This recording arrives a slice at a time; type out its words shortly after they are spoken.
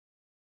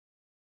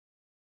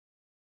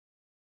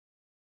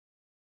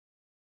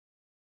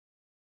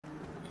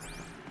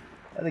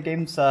The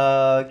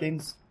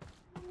game's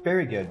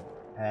very good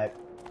at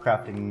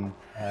crafting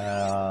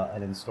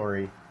an end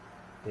story.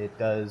 It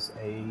does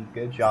a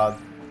good job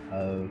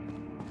of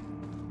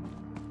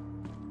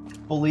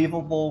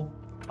believable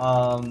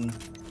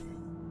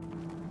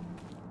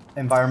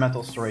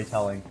environmental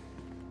storytelling.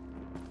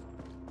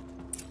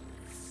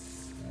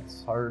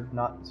 It's hard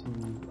not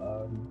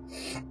to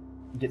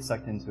get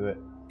sucked into it.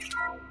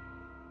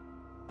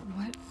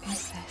 What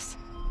is this?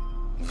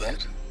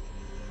 That?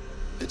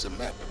 It's a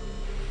map.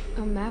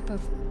 A map of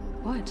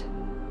what?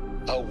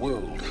 Our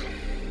world.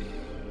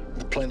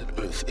 The planet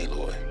Earth,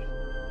 Aloy.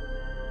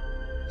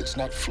 It's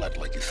not flat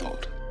like you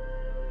thought.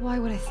 Why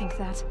would I think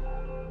that?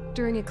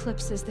 During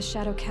eclipses, the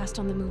shadow cast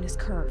on the moon is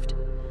curved.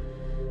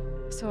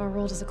 So our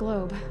world is a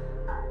globe.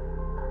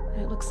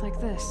 And it looks like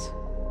this,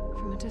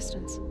 from a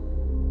distance.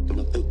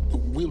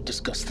 We'll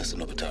discuss this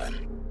another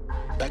time.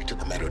 Back to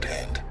the matter at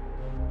hand.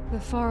 The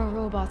Faro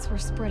robots were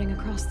spreading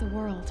across the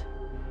world,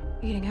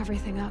 eating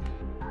everything up.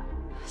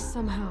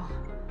 Somehow,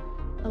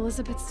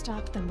 Elizabeth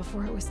stopped them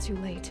before it was too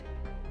late.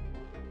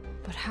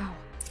 But how?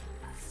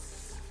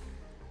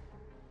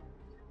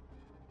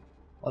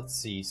 Let's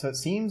see. So it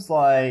seems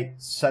like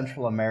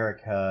Central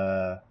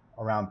America,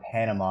 around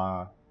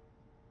Panama,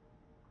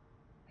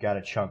 got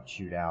a chunk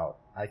chewed out.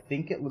 I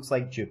think it looks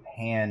like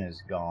Japan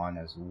is gone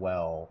as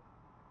well.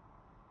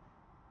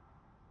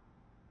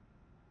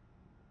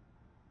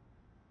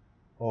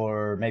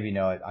 Or maybe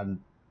no,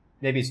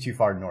 maybe it's too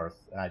far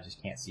north and I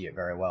just can't see it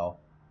very well.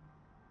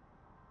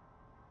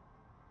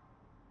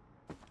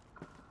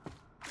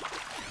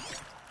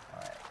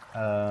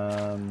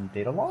 Alright.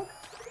 Data log?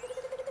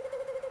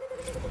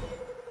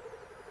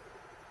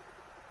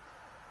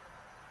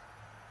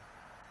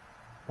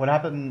 What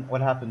happened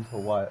to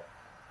what?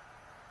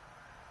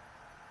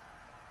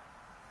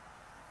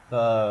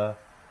 The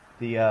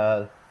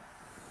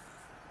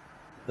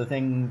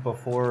thing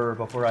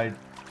before I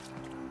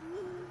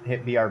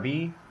hit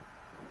BRB?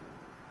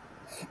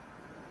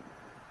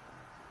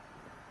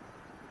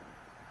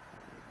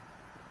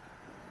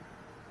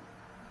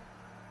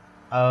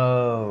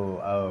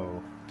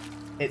 Oh.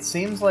 It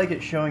seems like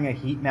it's showing a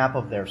heat map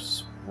of their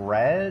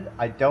spread.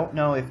 I don't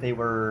know if they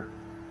were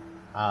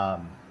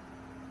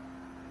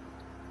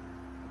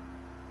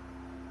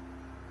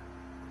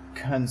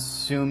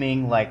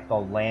consuming like the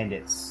land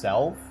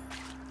itself.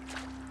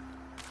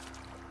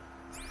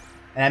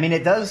 And I mean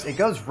it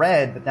goes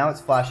red, but now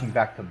it's flashing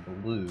back to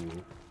blue.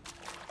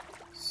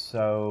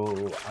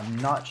 So I'm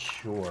not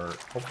sure.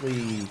 Hopefully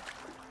we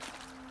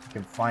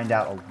can find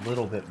out a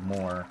little bit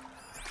more.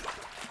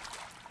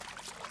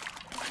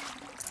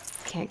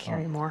 Can't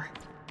carry more.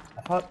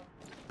 I thought...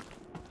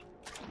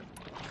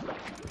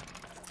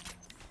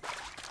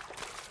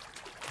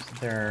 Isn't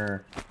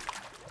there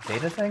a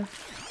data thing?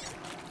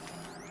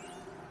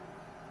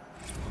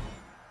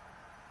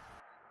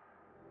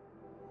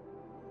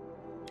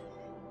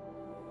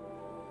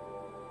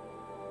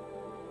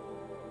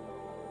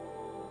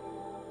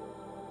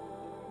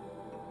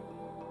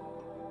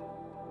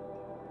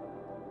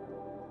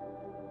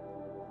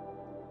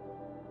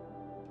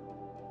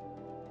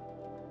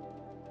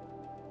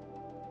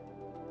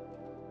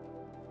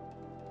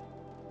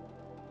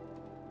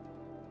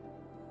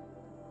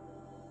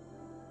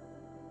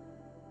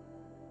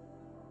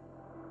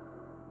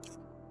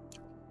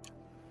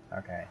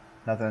 Okay.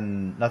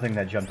 Nothing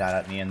that jumped out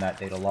at me in that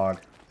data log.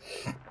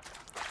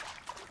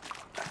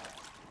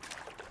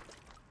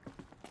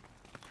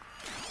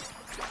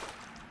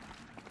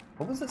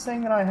 What was it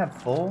saying that I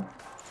have full?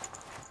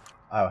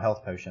 Oh,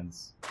 health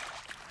potions.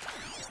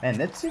 Man,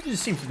 that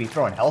just seems to be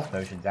throwing health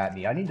potions at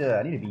me. I need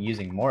to be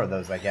using more of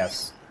those, I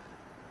guess.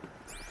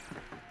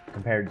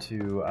 Compared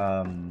to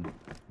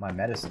my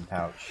medicine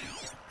pouch.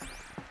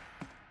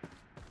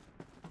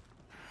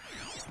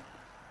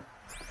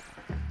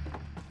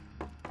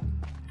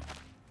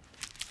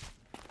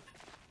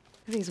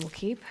 These will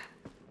keep.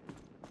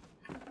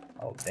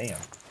 Oh, damn.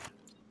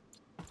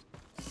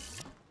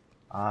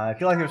 I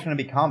feel like there's going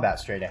to be combat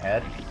straight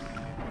ahead.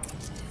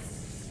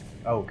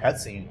 Oh,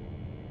 cutscene.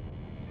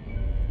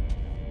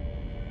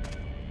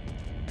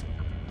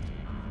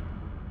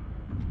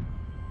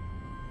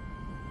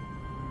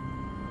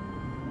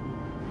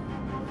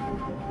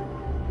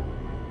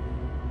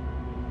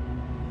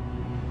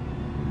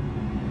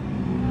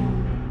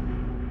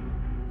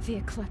 The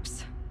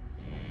eclipse.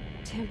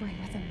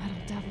 Tampering with the metal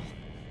devil.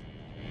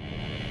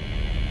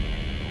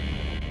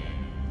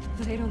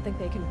 They don't think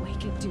they can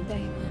wake it, do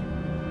they?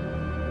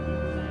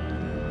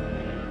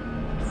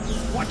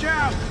 Watch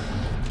out!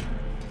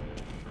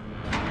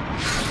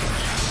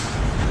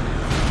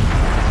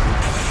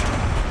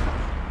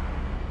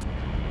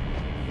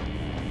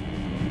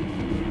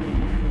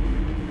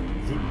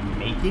 Is it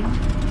making?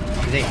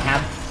 Do they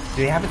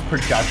have its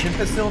production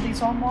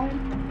facilities online?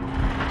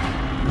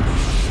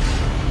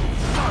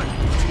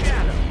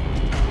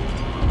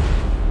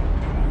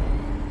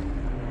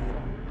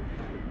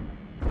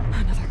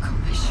 Another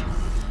commission.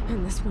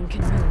 And this one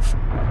can move.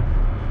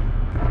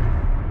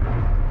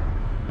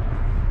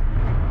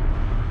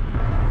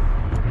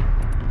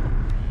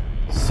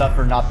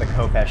 suffer not the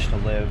Kopesh to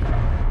live.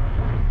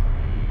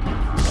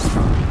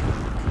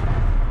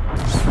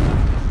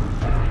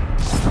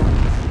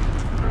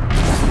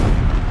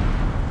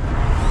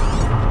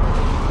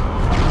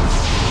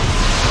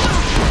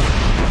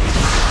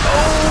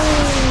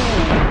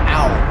 Oh!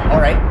 Ow.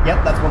 Alright,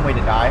 yep, that's one way to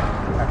die.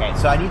 Okay,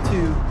 so I need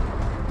to...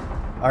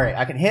 Alright,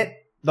 I can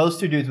hit those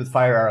two dudes with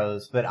fire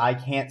arrows, but I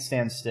can't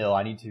stand still.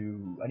 I need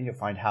to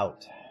find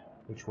out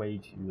which way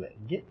to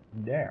get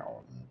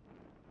down.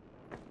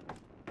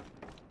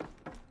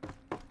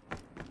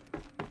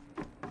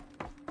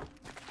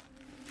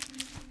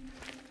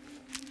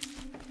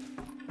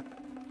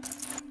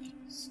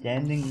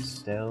 Standing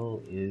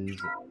still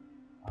is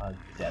a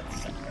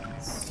death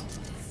sentence.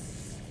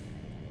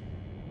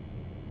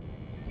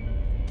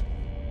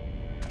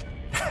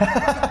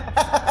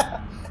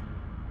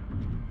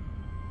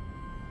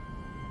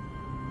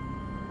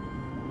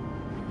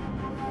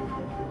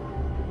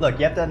 Look,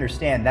 you have to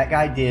understand, that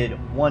guy did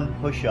one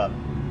push-up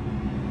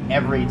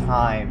every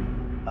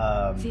time.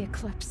 The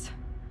Eclipse.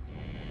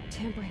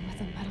 Tampering with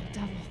a metal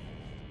devil.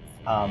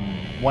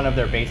 One of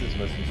their bases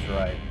was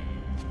destroyed.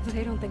 But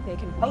I don't think they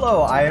can.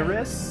 Hello,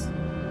 Iris.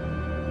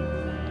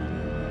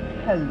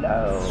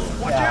 Hello.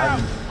 Watch out!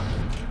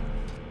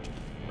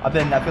 I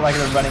feel like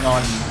I've been running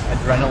on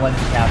adrenaline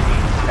and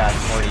caffeine for the past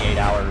 48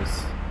 hours.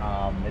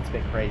 It's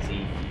been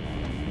crazy.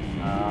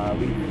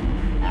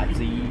 We've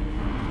actually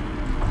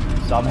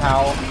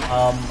somehow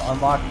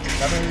unlocked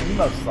another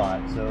emote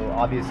slot. So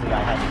obviously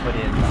I had to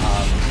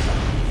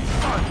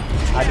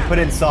put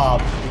in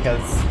Sob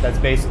because that's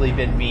basically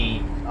been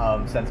me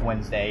since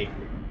Wednesday.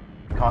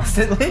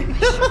 Constantly.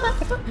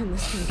 And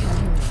this thing can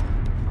move.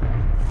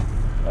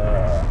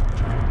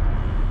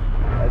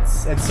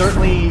 It's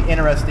certainly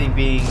interesting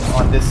being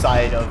on this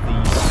side of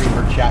the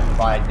streamer chat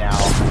divide now.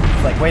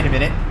 It's like, wait a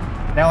minute,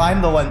 now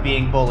I'm the one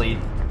being bullied.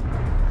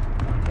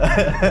 I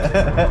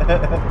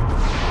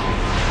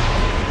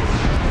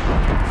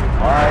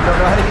don't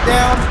know how to get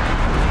down.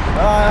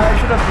 I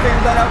should have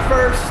figured that out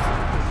first.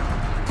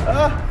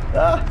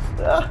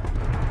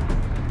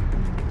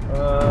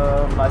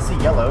 I see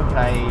yellow. Can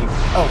I...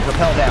 Oh,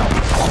 rappel down.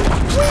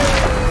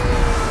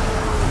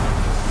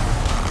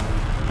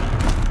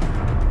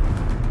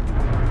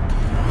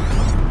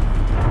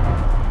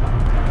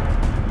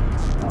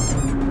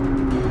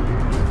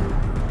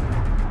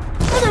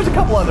 Well, there's a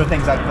couple other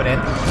things I put in.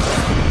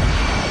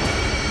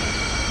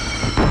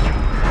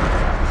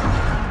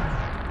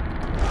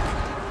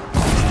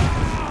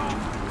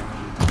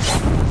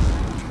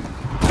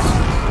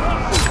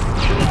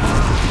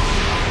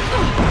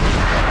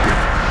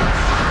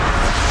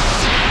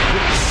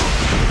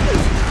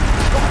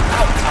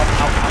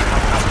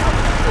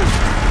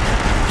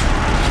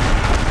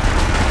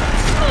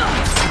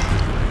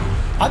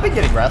 I've been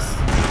getting rest.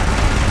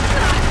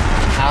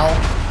 Ow.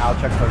 Ow,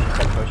 check potion,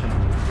 check potion.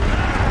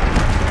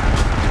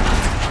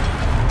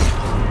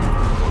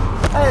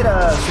 I had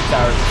 6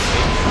 hours of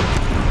sleep.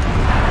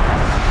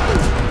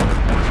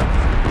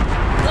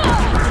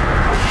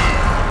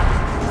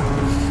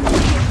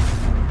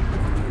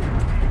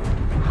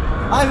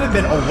 I haven't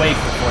been awake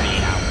for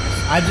 48 hours.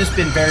 I've just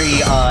been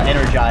very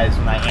energized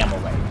when I am awake.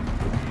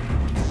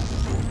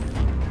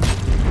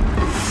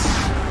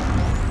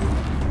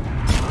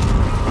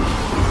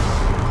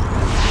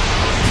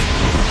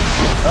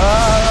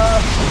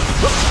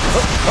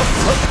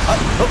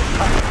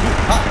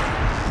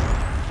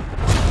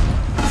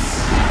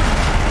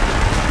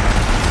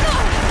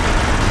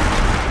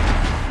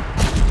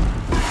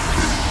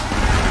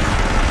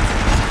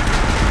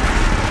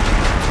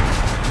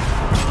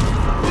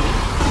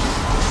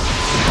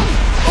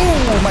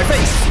 Ooh, my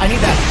face! I need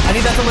that. I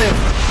need that to live.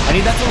 I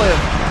need that to live.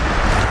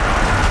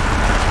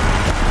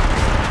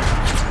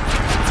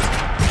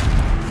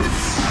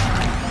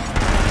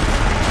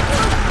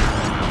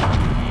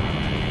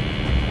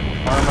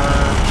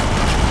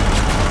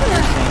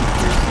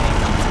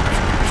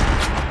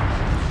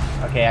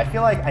 Okay, I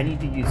feel like I need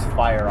to use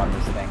fire on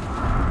this thing.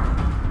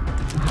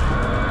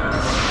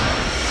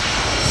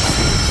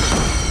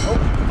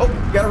 Oh,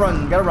 gotta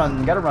run, gotta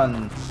run, gotta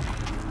run.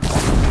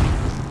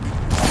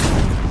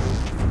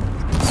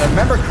 If I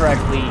remember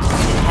correctly,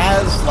 it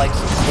has like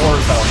some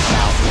spores that'll come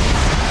out.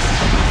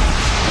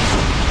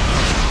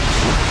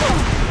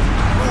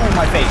 Oh,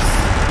 my face.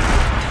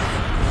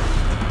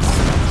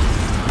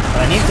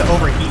 But I need to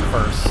overheat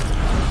first.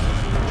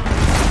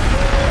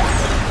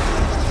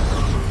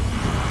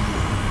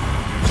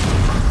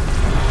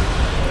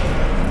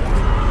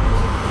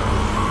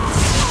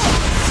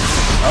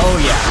 Oh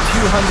yeah,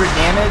 200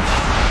 damage?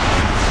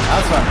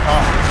 That's what I'm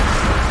talking.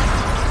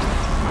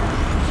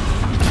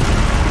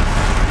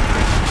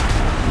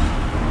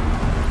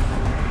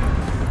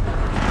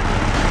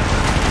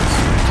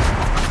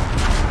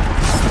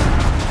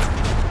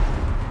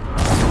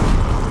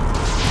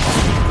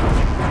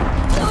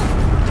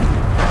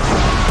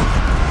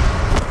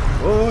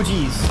 Oh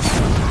jeez.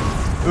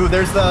 Ooh,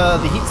 there's the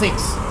heat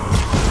sinks.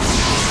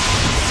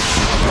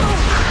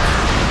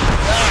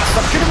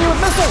 Stop shooting me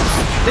with missiles!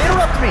 They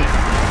interrupt me!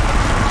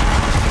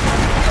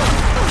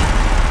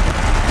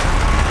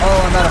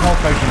 Oh, I'm out of health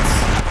potions.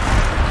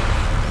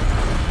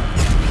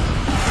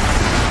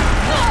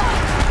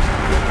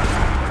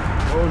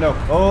 Oh no,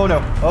 oh no,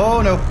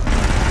 oh no.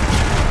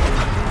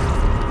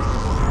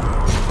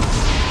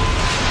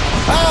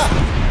 Ah!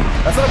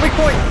 That's not a weak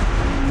point!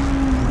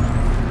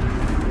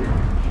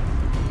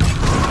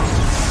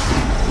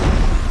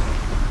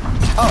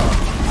 Oh,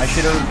 I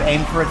should have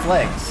aimed for its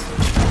legs.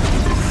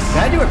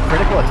 Can I do a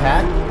critical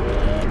attack?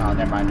 Oh,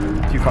 never mind.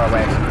 Too far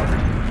away.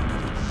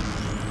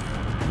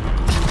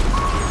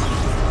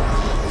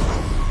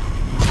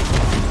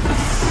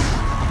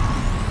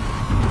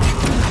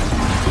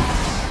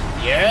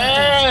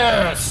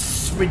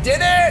 Yes! We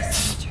did it!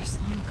 Just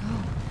long ago.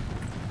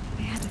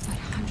 They had to fight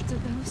hundreds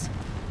of those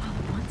all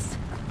at once.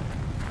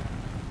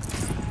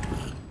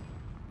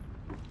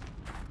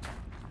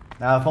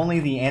 Now, if only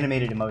the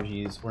animated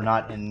emojis were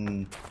not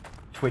in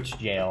Twitch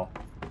jail,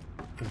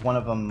 because one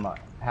of them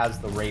has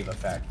the rave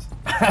effect.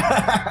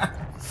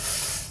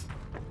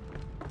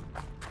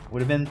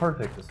 Would have been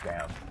perfect to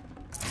spam.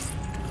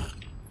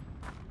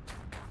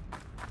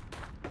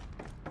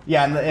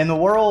 Yeah, in the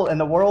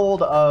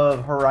world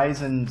of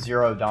Horizon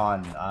Zero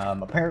Dawn,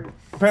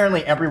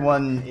 apparently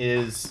everyone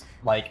is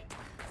like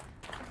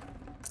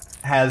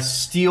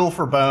has steel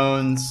for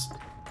bones,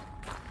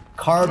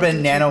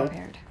 carbon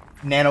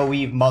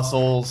nanoweave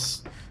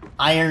muscles,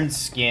 iron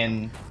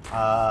skin.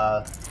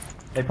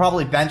 They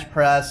probably bench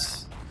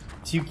press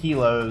 2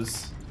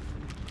 kilos.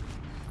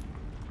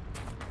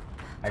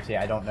 Actually,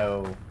 I don't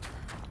know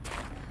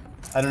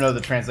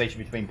the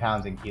translation between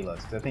pounds and kilos,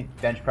 because I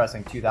think bench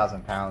pressing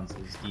 2,000 pounds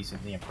is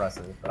decently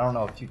impressive, but I don't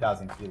know if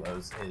 2,000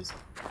 kilos is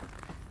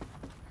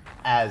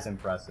as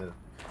impressive.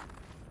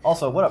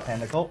 Also, what up,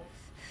 Panda Cult?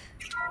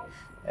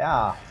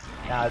 Yeah,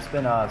 it's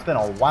been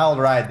a wild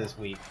ride this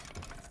week.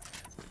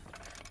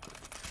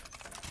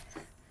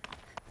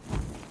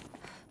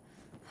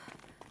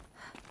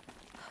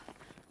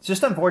 It's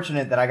just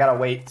unfortunate that I gotta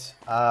wait.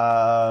 It's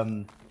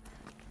gonna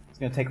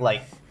take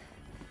like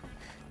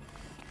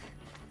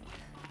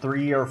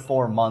 3 or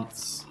 4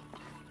 months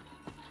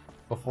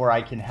before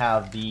I can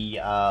have the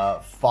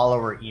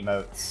follower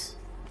emotes.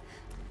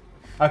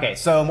 Okay,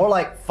 so more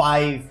like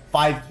 5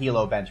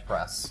 kilo bench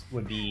press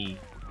would be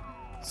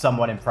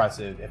somewhat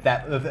impressive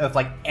if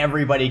like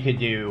everybody could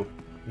do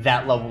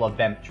that level of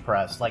bench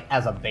press like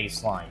as a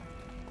baseline.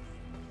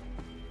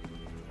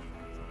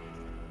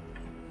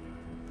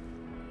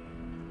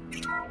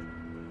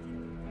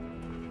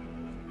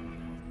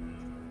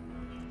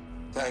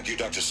 Thank you,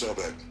 Dr.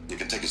 Sobek. You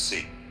can take a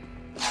seat.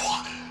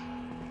 What?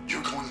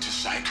 You're going to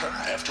thank her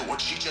after what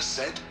she just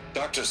said?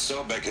 Dr.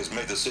 Sobek has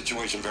made the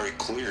situation very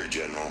clear,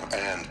 General,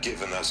 and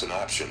given us an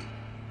option.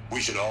 We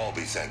should all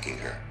be thanking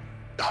her.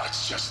 No,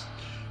 it's just...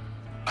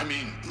 I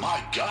mean,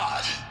 my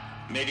God.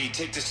 Maybe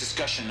take this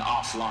discussion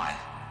offline.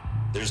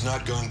 There's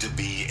not going to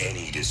be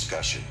any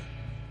discussion.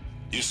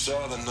 You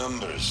saw the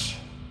numbers.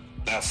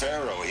 Now,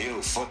 Pharaoh,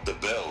 he'll foot the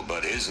bill,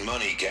 but his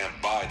money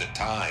can't buy the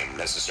time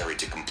necessary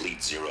to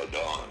complete Zero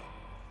Dawn.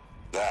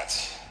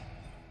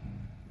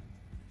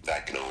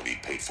 That can only be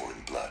paid for in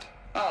blood.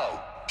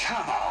 Oh,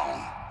 come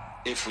on.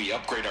 If we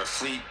upgrade our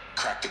fleet,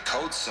 crack the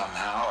code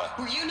somehow...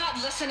 Were you not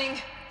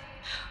listening?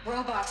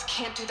 Robots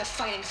can't do the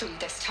fighting for you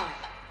this time.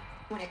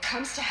 When it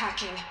comes to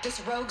hacking, this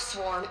rogue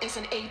swarm is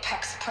an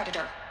apex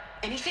predator.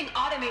 Anything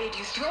automated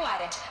you throw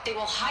at it, they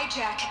will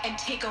hijack and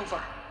take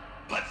over.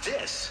 But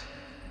this...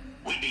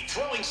 We'd be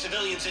throwing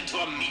civilians into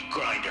a meat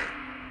grinder.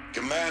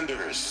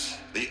 Commanders,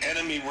 the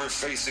enemy we're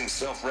facing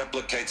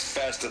self-replicates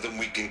faster than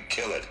we can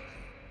kill it.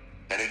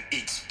 And it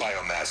eats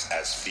biomass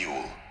as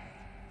fuel.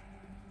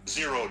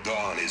 Zero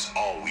Dawn is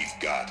all we've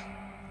got.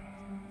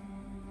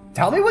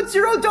 Tell me what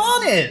Zero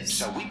Dawn is!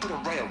 So we put a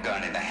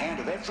railgun in the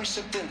hand of every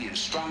civilian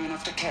strong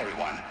enough to carry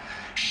one,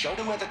 show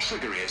them where the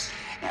trigger is,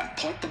 and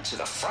point them to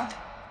the front?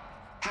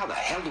 How the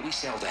hell do we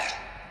sell that?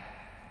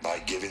 By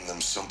giving them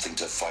something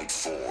to fight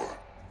for.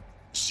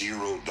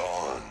 Zero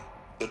Dawn.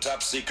 The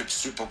top-secret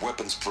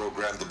super-weapons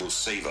program that will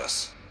save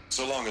us.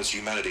 So long as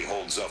humanity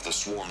holds off the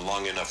swarm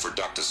long enough for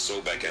Dr.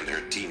 Sobek and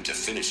her team to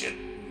finish it.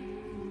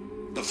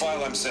 The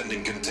file I'm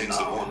sending contains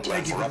the war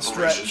plan for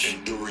Operation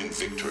Enduring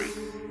Victory.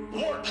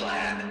 War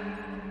plan?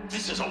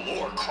 This is a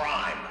war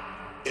crime.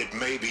 It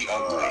may be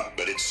ugly,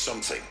 but it's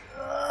something.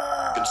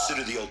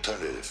 Consider the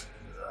alternative.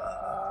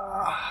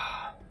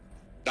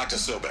 Dr.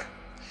 Sobek,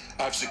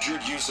 I've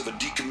secured use of a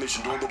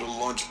decommissioned orbital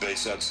launch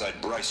base outside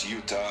Bryce,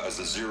 Utah as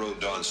the Zero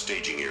Dawn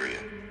staging area.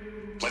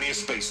 Plenty of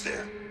space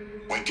there.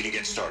 When can you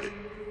get started?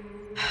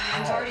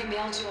 I've already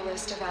mailed you a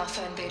list of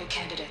alpha and beta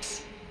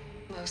candidates.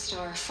 Most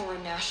are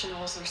foreign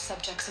nationals or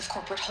subjects of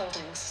corporate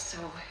holdings, so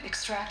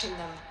extracting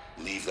them...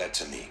 Leave that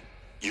to me.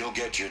 You'll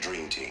get your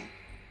dream team.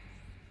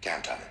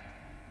 Count on it.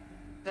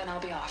 Then I'll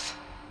be off.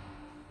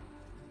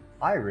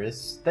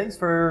 Iris, thanks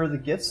for the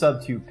gift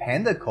sub to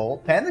Panda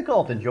Cult. Panda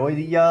Cult, enjoy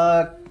the,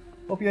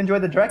 hope you enjoy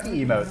the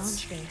Dreki emotes.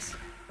 Launch base.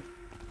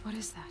 What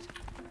is that?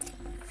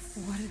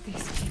 What did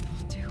these people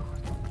do?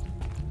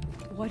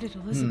 What did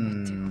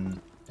Elizabeth do?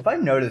 If I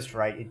noticed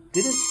right, it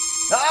didn't...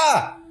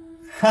 Ah!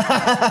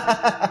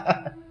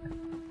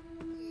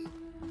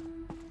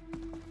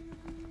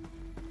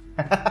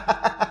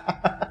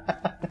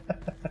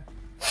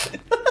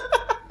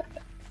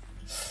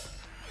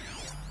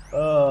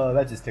 Oh,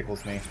 that just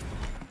tickles me.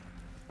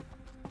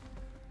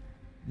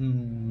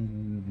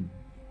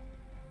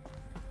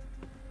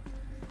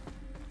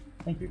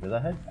 Thank you for the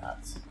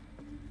headshots.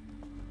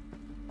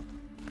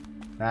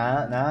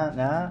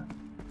 Nah.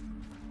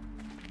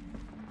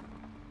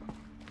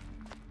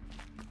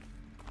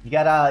 You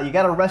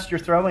gotta rest your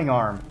throwing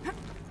arm.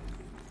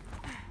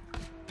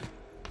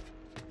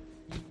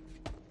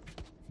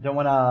 Don't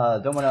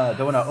wanna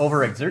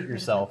overexert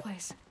yourself.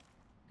 Place.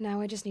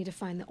 Now I just need to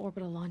find the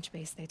orbital launch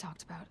base they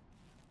talked about.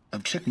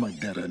 I've checked my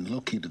data and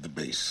located the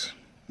base.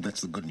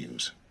 That's the good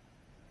news.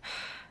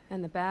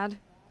 And the bad?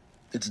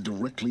 It's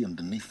directly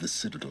underneath the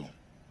Citadel.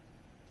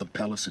 The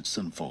palace at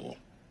Sunfall.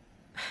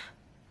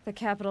 The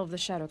capital of the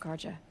Shadow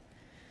Carja.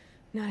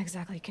 Not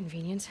exactly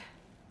convenient.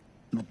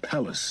 The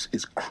palace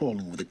is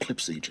crawling with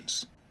Eclipse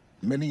agents.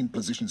 Many in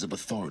positions of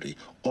authority,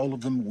 all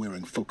of them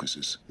wearing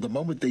focuses. The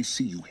moment they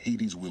see you,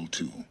 Hades will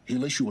too.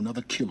 He'll issue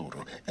another kill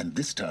order, and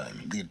this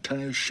time, the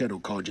entire Shadow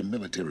Carja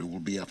military will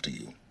be after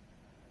you.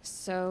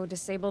 So,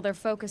 disable their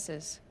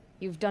focuses.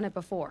 You've done it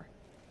before.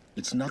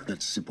 It's not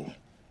that simple.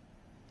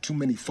 Too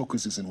many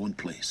focuses in one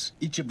place,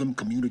 each of them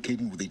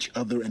communicating with each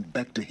other and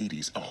back to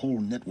Hades, a whole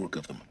network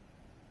of them.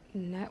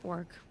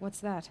 Network?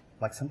 What's that?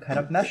 Like some kind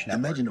of mesh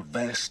network. Imagine a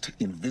vast,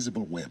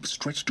 invisible web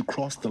stretched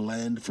across the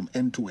land from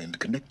end to end,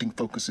 connecting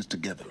focuses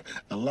together,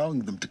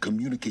 allowing them to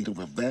communicate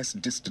over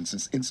vast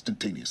distances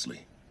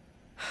instantaneously.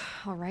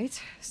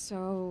 Alright,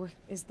 so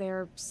is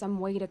there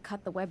some way to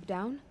cut the web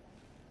down?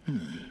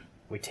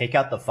 We take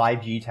out the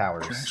 5G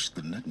towers. Crash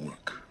the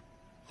network.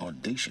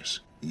 Audacious.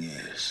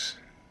 Yes,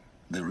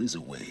 there is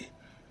a way.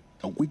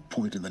 A weak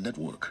point in the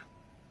network.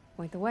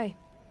 Point the way.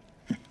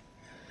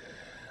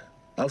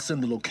 I'll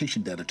send the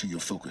location data to your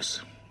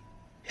focus.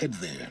 Head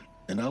there,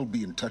 and I'll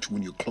be in touch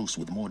when you're close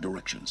with more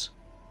directions.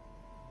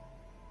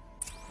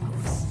 What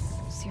was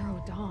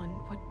Zero Dawn?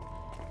 What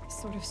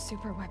sort of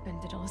super weapon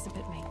did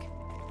Elizabeth make?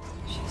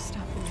 She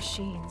stopped the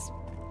machines.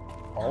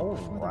 All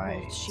Before the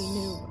right. world she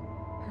knew,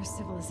 her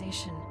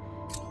civilization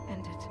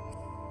ended.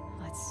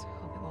 Let's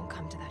hope it won't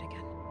come to that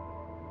again.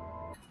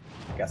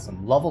 Got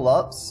some level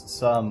ups,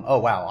 some... Oh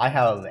wow, I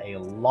have a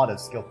lot of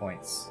skill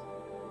points.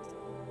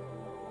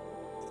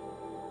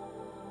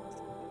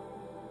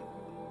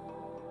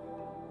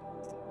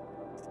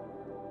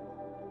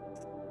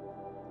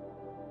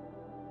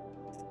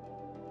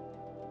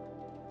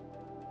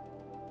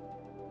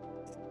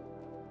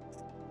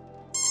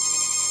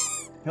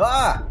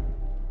 Ah!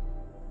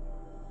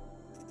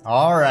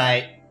 All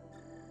right.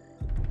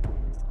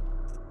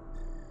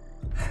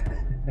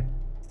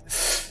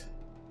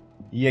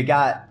 You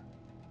got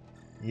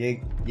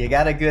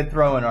a good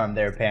throwing arm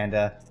there,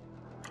 Panda.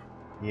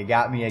 You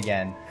got me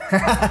again.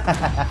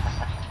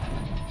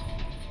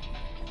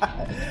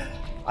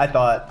 I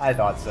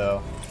thought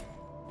so.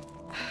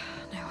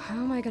 Now, how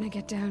am I gonna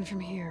get down from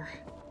here?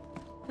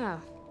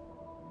 Oh,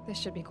 this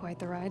should be quite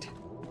the ride.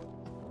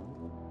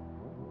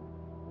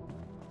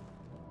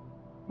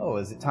 Oh,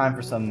 is it time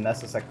for some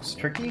SSX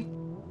Tricky?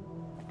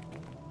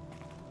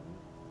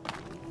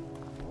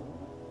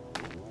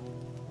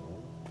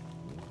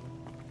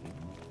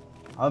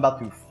 I'm about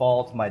to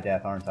fall to my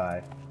death, aren't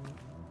I?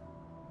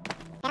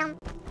 And,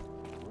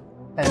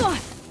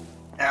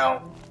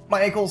 ow!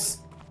 My ankles!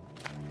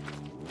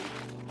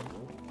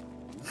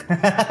 Whee!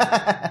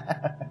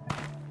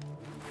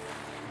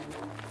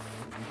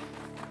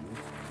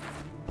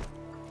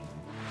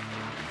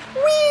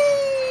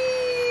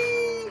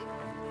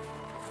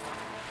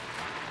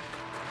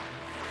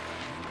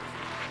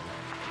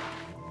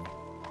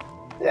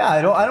 Yeah,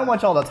 I don't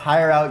want y'all to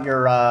tire out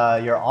your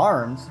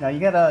arms. Now you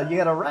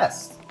gotta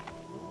rest.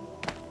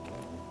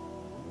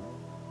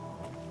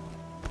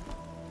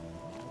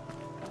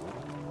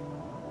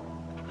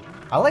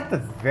 I like the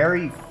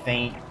very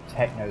faint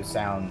techno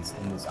sounds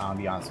in this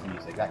ambiance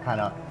music. That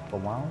kind of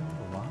wow.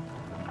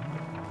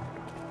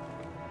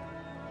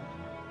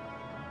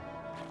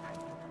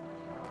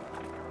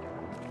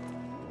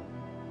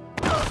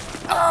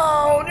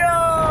 Oh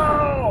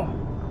no!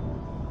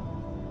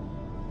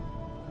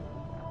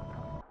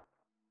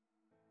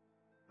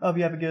 Hope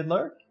you have a good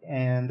lurk,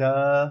 and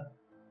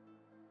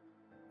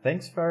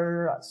thanks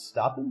for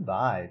stopping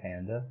by,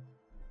 Panda.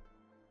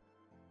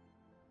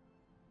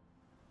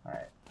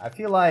 Alright, I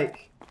feel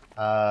like,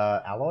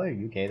 Alloy, are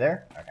you okay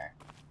there? Okay.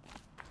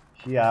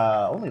 She,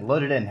 only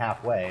loaded in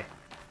halfway.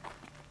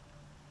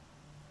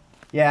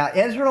 Yeah,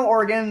 internal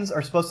organs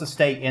are supposed to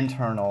stay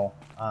internal.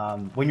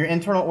 When your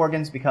internal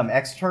organs become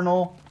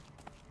external,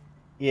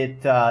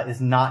 it, is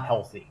not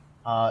healthy.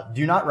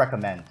 Do not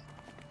recommend.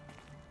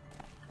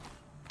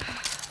 Now,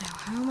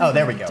 how am I Oh,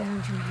 there we gonna go. get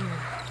down from here?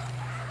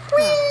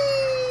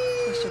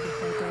 Oh, this should be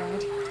quite the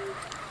ride.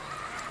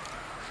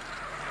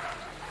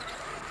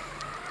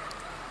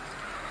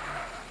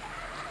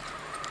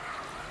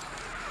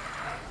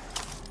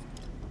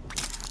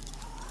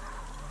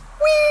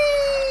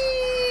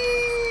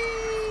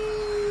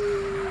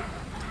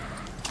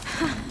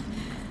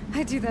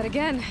 I'd do that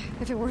again,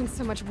 if it weren't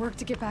so much work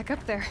to get back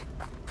up there.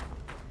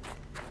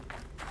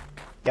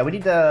 Yeah, we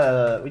need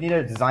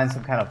to design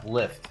some kind of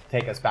lift to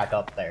take us back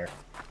up there.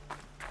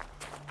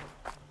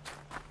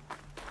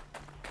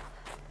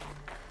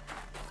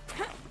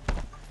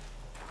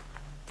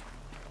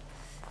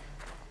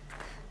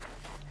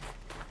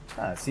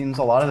 It seems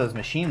a lot of those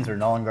machines are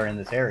no longer in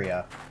this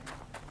area.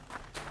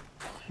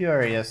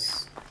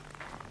 Curious.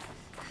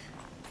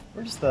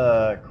 Where's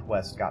the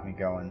quest got me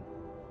going?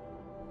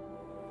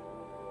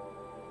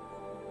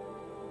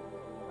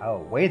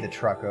 Oh, way the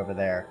truck over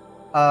there.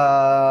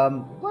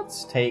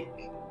 Let's take...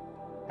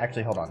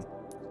 Actually, hold on.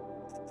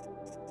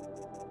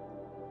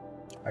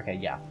 Okay,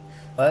 yeah.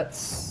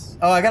 Let's...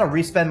 Oh, I gotta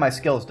respend my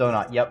skills, don't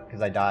I? Yep,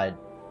 because I died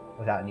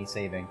without any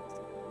saving.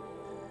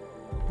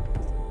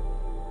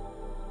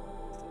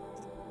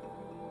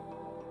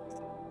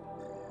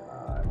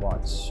 I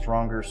want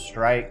stronger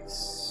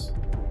strikes.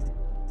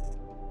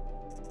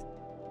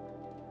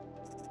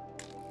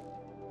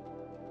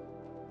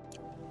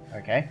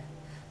 Okay.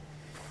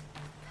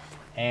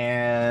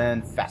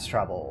 And fast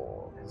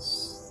travel.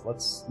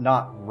 Let's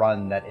not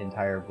run that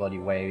entire bloody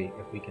way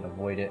if we can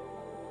avoid it.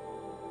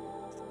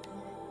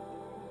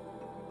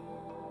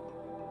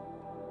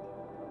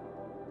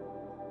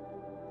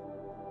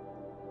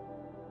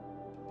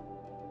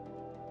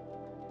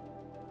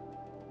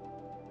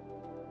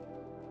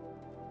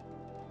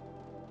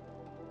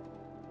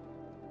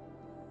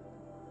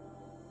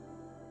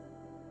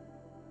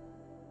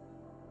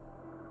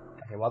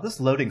 Okay, while this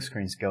loading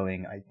screen's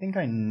going, I think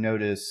I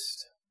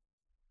noticed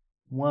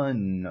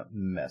one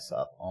mess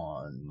up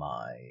on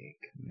my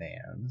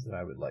commands that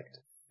I would like to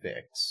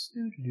fix.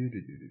 Where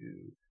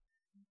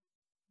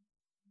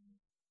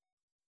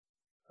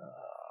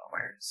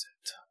is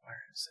it?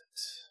 Where is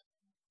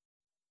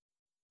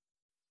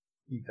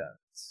it?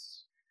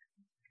 Events.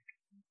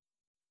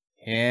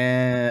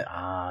 And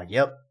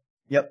yep.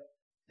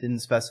 Didn't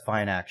specify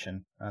an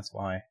action. That's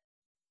why.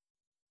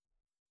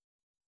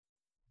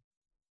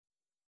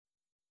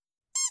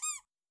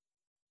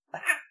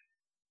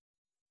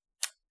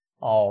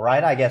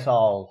 Alright, I guess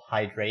I'll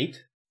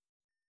hydrate.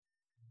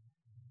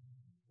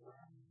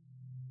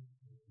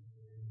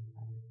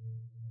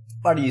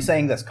 What, are you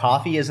saying this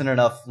coffee isn't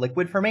enough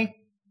liquid for me?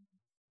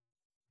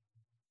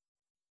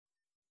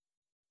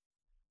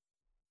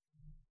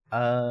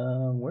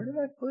 Where did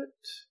I put...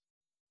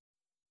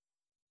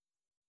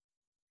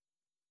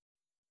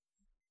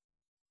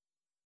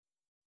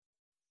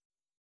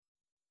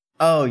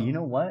 Oh, you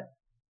know what?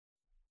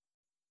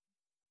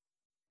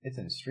 It's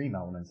in stream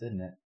elements, isn't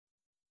it?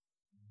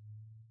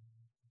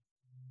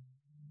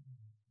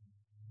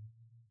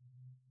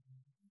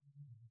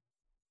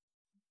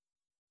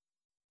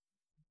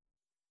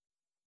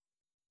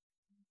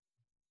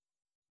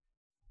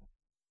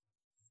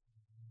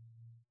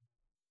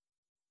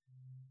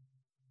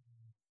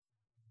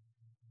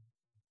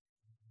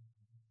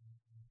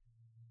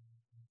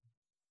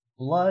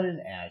 Blood and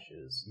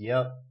ashes.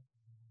 Yep.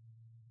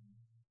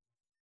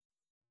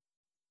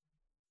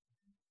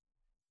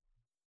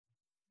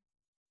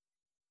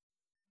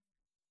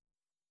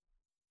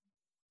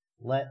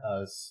 Let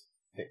us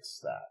fix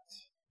that.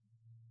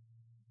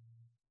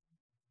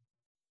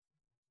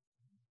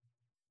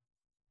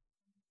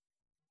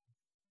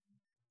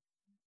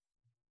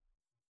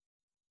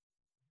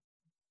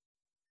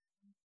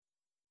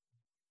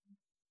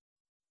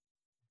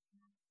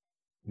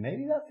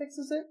 Maybe that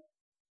fixes it?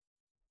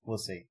 We'll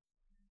see.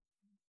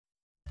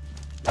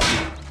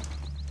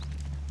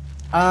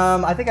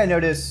 I think I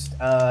noticed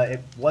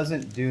it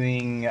wasn't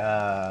doing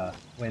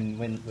when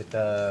with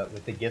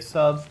the gift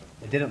sub.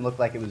 It didn't look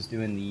like it was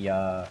doing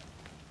the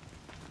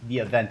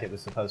event it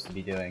was supposed to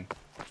be doing.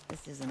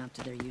 This isn't up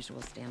to their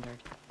usual standard.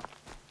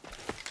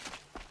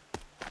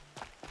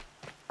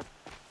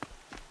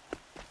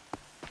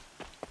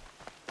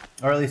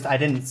 Or at least I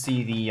didn't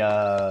see the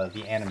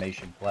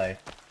animation play.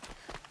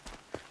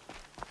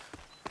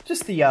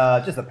 Just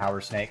the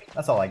power snake.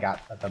 That's all I got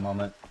at the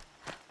moment.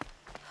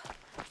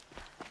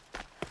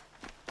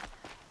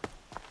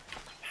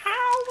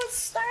 Power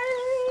snake.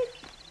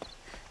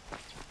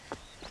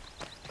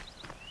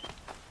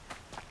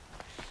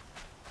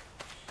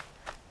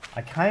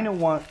 I kind of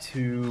want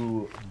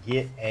to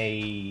get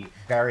a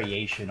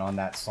variation on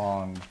that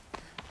song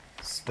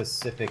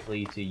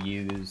specifically to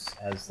use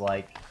as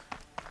like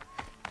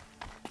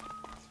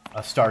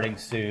a starting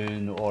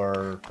soon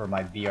or for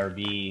my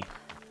BRB.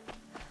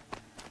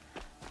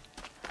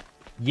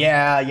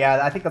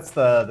 Yeah, I think that's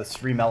the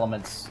Stream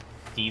Elements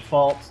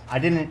default. I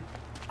didn't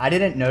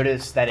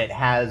notice that it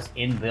has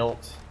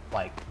inbuilt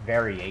like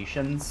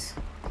variations,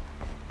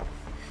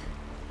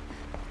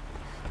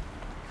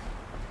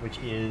 which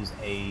is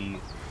a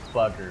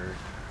bugger.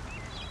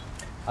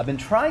 I've been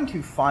trying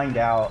to find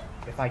out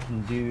if I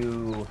can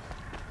do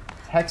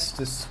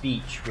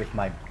text-to-speech with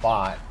my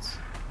bot,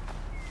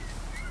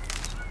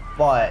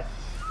 but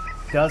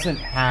doesn't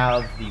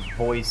have the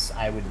voice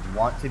I would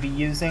want to be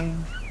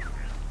using.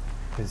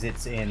 Because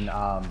it's in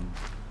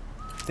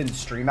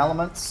Stream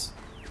Elements,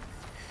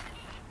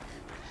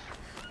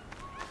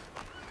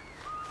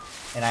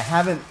 and I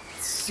haven't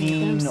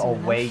seen a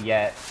way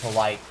yet to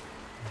like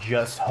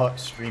just hook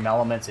stream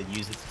elements and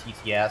use its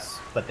TTS,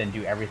 but then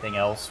do everything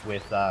else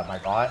with my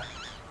bot.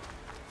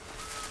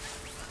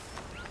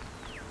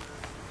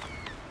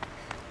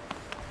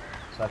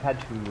 So I've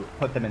had to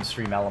put them in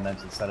stream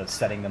elements instead of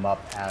setting them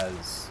up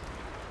as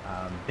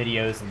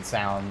videos and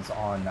sounds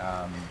on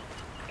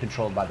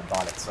controlled by the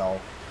bot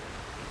itself.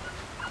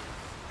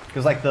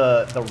 Because like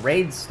the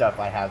raid stuff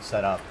I have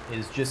set up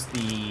is just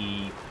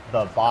the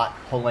bot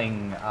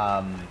pulling,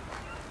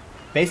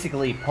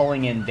 basically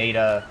pulling in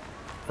data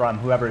from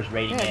whoever's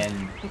raiding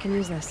in. I can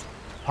use this.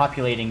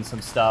 Populating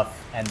some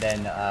stuff and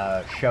then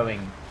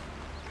showing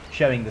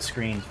the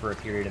screens for a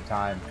period of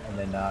time and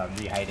then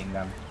rehiding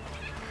them.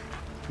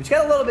 Which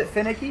got a little bit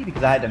finicky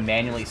because I had to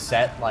manually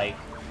set, like,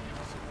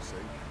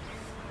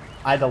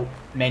 I had to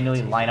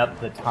manually line up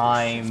the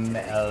time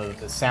of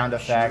the sound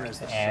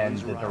effect and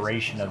the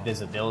duration of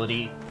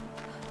visibility,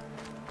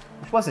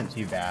 which wasn't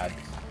too bad.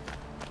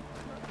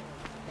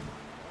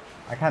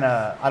 I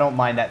don't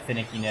mind that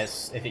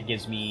finickiness if it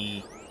gives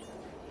me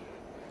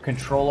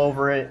control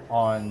over it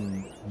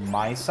on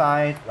my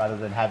side rather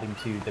than having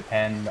to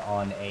depend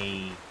on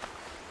a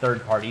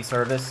third-party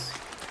service.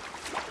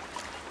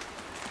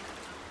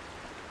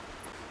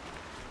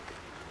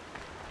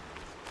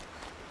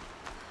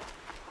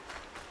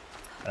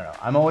 I don't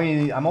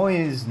know. I'm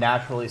always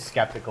naturally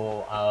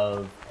skeptical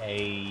of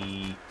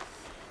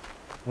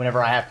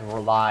whenever I have to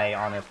rely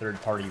on a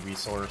third-party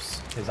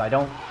resource, because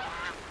I'm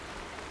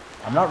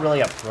not really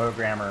a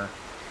programmer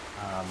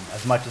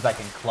as much as I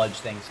can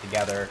kludge things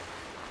together.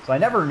 So I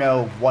never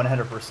know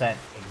 100%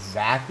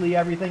 exactly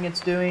everything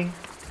it's doing.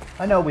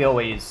 I know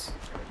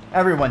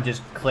everyone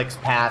just clicks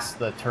past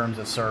the terms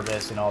of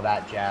service and all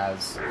that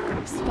jazz.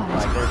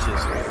 Like, there's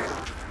just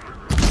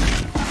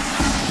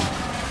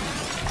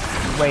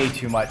way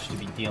too much to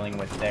be dealing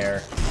with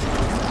there.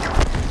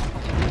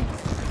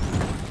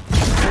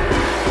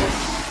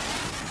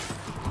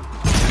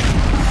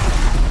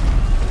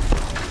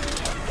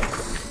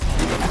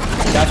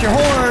 Got your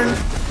horn!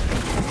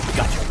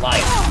 Got your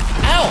life.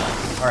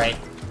 Ow! Alright.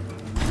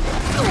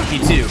 Me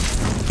too.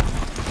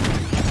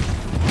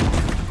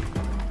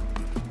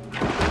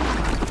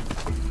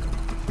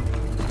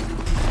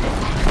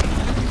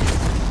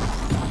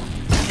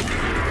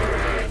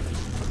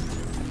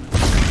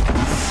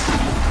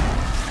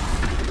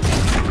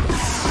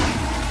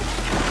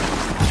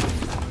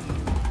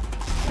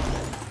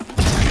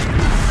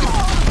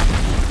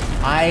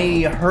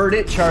 I heard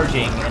it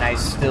charging, and I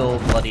still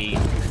bloody...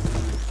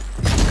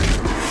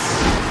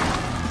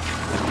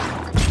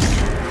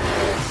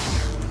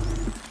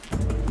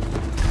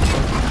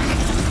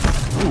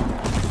 Ooh.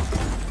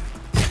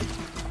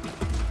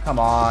 Come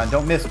on,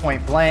 don't miss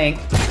point blank.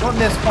 Don't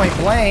miss point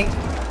blank!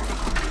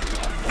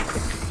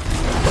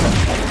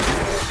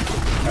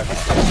 Okay.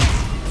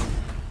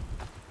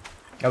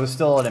 That was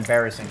still an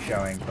embarrassing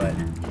showing, but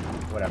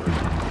whatever.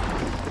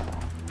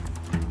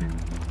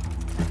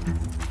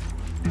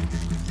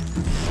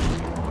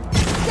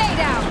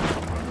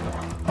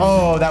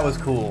 Oh, that was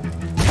cool.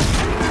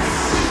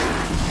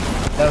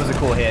 That was a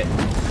cool hit.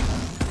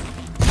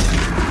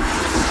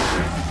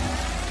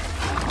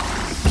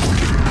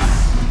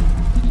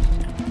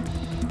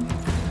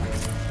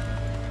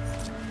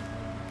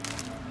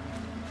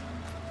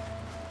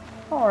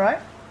 All right.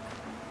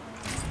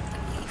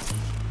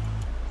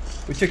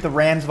 We took the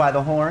Rams by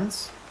the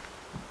horns.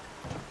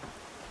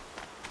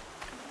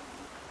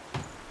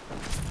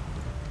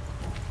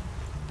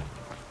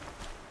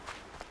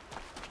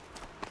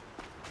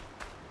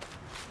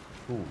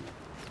 Ooh,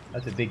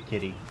 that's a big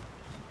kitty.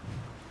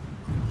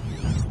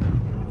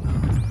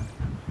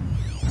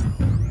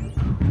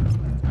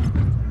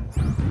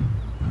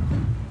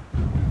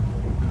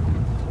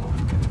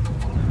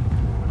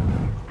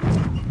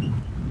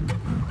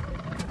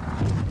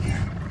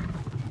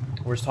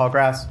 Where's tall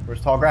grass?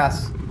 Where's tall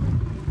grass?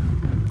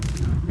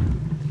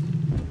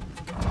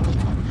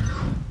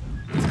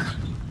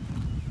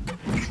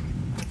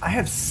 I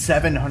have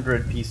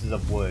 700 pieces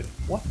of wood.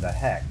 What the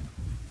heck?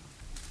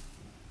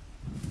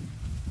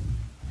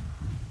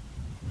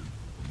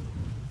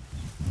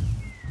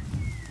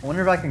 I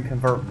wonder if I can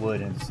convert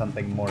wood into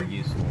something more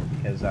useful,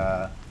 because,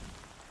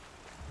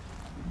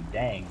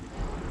 dang.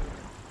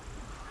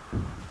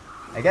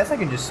 I guess I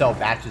can just sell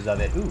batches of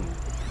it. Ooh,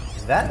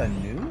 is that a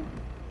new?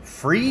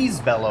 Freeze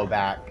bellow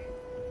back.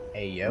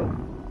 Hey, yo.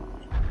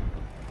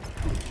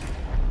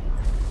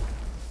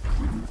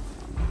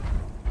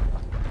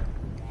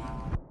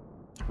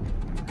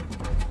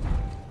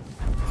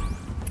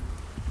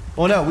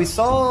 Well, no, we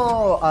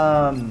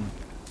saw,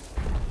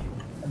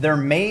 they're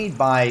made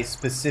by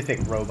specific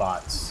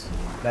robots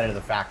that are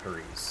the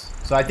factories.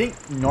 So I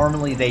think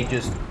normally they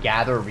just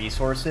gather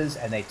resources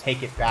and they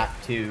take it back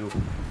to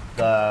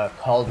the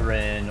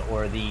Cauldron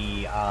or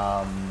the,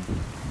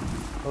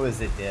 what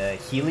was it,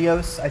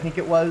 Helios, I think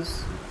it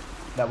was?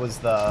 That was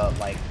the,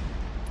 like,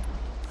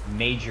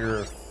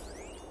 major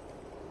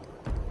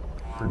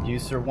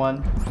producer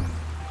one.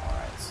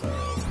 Alright, so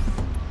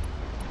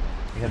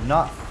we have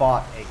not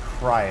fought a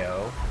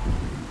cryo.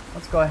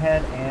 Let's go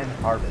ahead and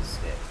harvest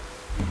it.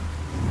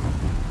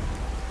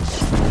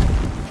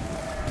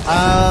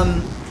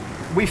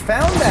 We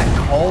found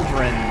that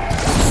cauldron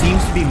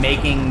seems to be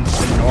making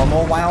the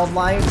normal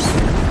wildlife.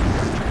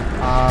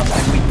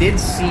 And we did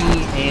see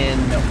in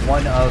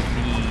one of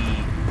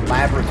the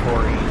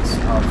laboratories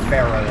of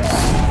Pharaohs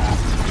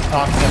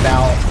talking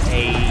about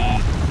a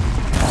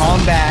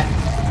combat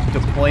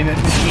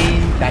deployment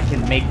machine that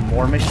can make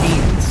more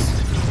machines.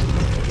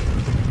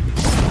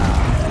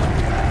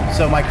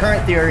 So my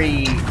current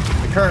theory,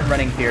 the current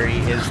running theory,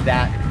 is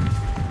that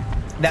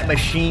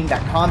machine,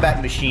 that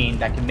combat machine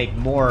that can make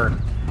more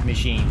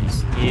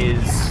machines,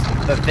 is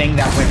the thing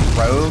that went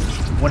rogue.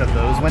 One of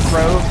those went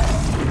rogue.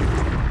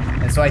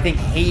 And so I think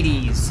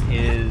Hades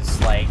is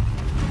like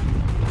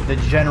the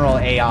general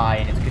AI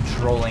and it's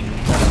controlling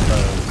one of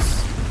those.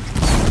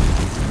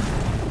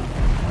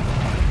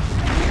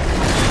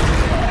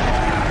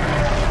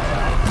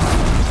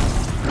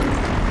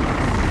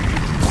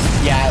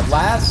 Yeah,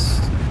 last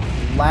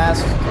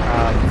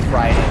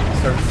Friday,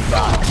 Serpent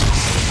got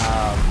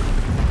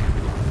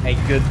a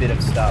good bit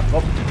of stuff.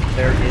 Oh,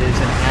 there is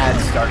an ad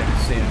starting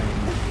soon.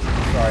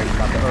 Sorry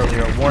about the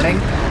earlier warning.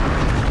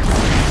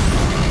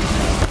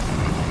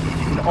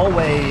 You can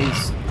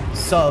always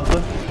sub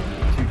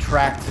to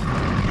tracked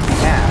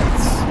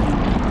ads,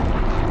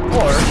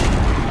 or if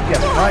you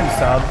have a Prime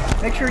sub,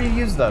 make sure you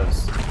use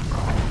those.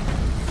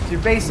 So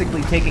you're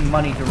basically taking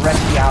money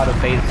directly out of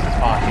Bezos'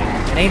 pocket,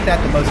 and ain't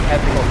that the most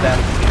ethical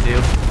theft you can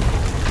do?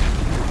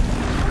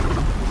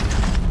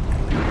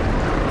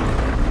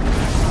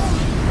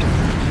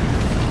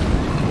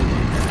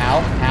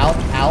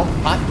 Ow,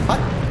 hot.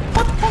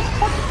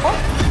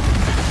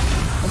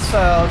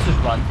 Let's just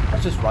run.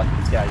 Let's just run.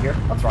 Let's get out of here.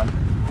 Let's run.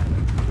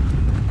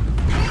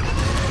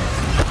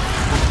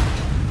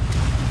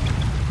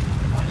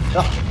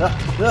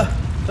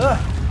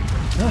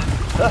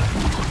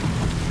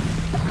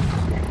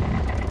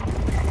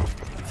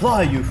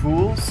 Fly, you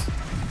fools!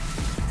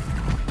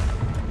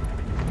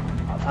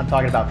 I'm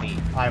talking about me.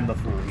 I'm the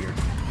fool here.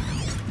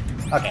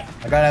 Okay,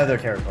 I got out of their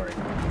territory.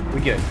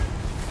 We good.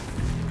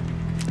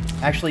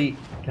 Actually,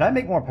 can I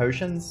make more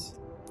potions?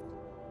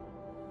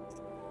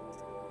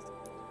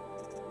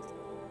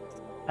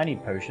 I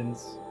need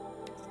potions.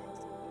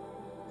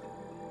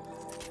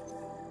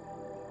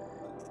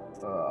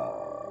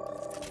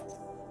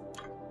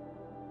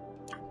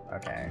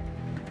 Okay.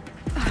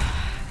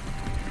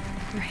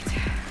 Right.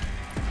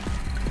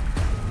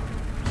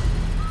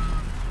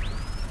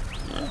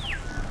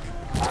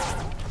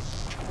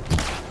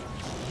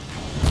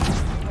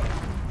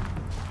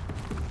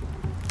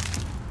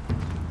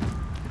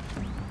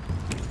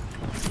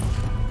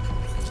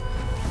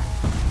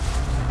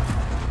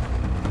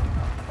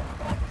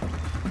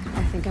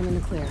 I think I'm in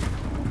the clear.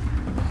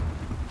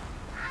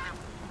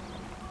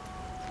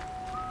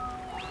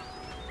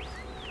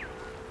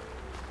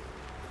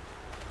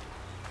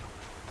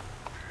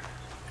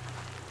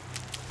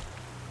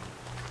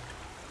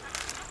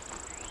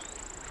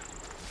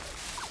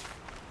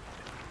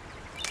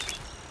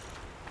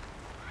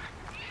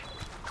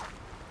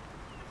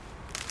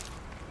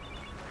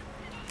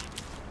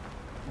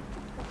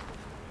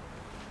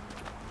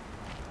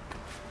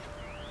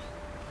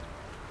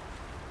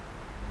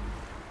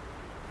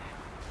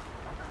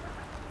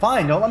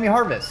 Fine, don't let me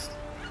harvest.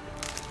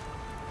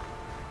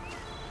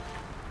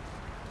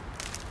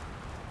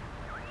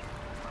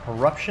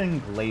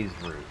 Corruption glaze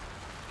root.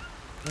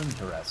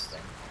 Interesting.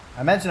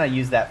 I imagine I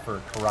use that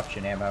for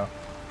corruption ammo.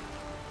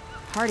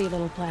 Hardy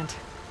little plant.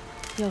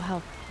 You'll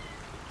help.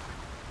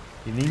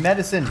 You need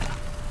medicine.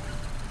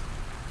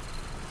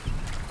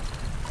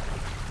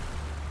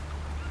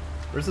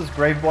 Where's those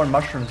Grave-Hoard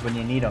mushrooms when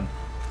you need them?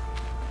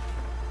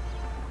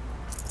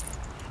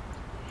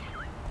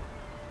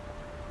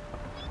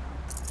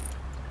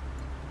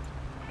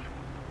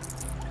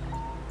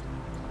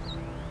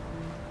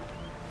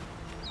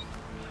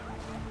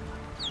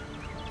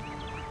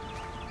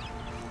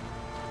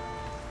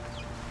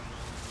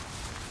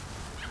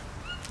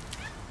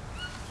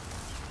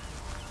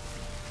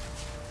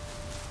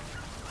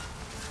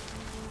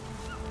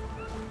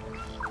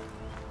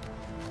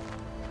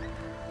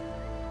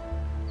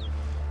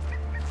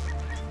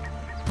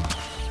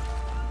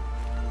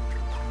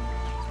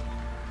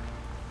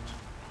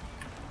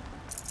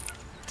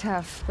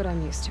 Tough, but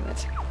I'm used to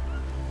it.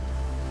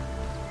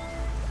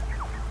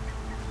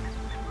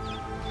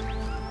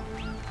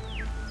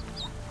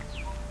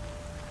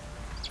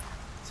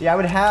 See, I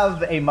would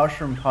have a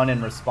mushroom pun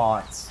in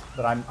response,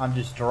 but I'm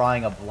just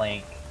drawing a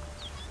blank.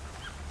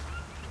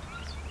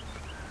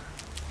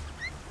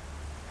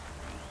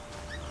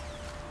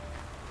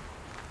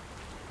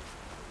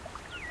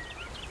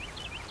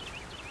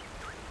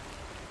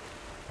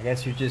 I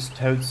guess you're just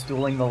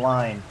toadstooling the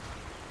line.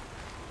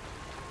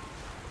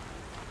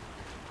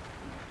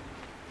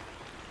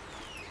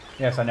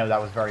 Yes, I know that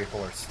was very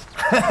forced.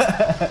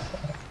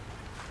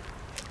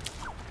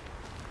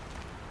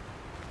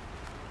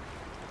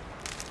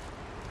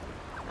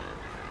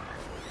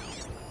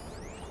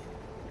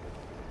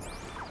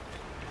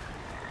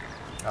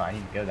 Oh, I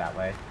need to go that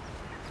way.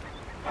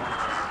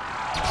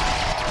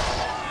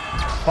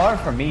 Far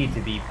from me to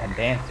be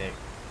pedantic.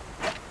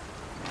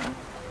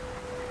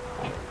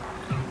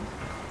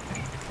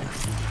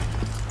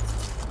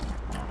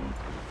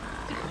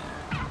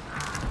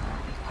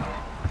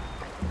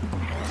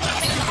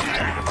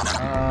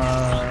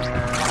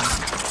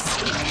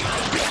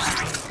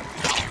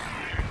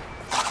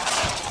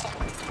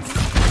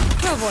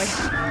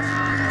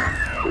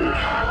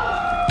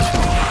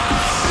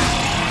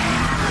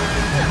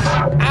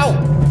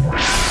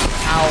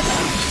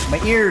 My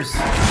ears!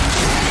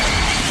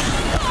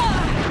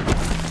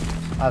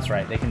 That's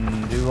right, they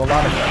can do a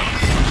lot of things.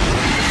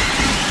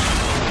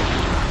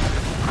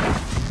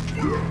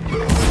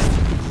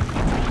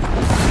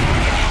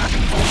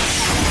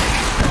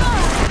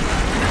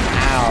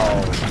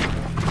 Ow.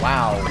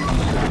 Wow.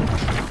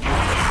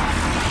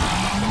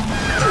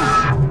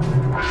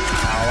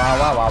 Ow, wow,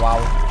 wow, wow, wow.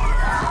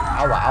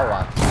 Ow, ow,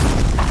 ow.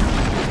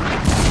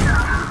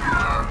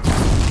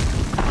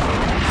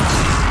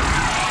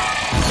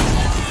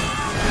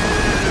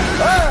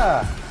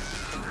 Ah!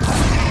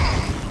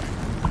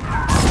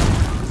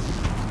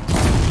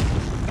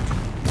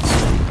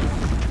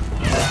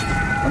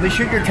 Let me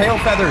shoot your tail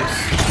feathers,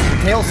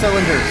 tail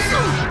cylinders.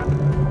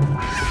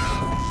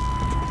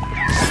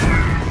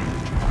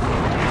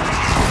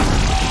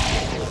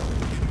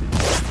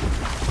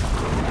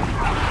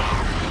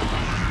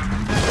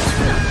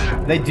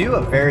 They do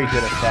a very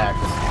good effect.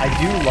 I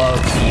do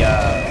love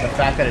the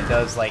fact that it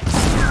does like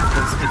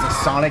it's a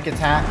sonic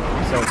attack,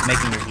 so it's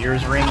making your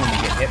ears ring when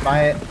you get hit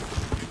by it.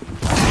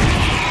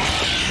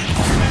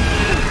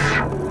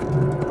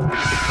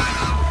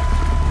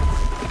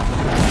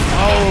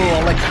 Oh,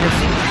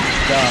 electricity.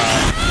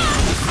 Duh.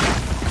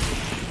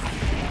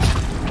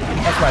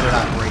 That's why they're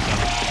not breaking.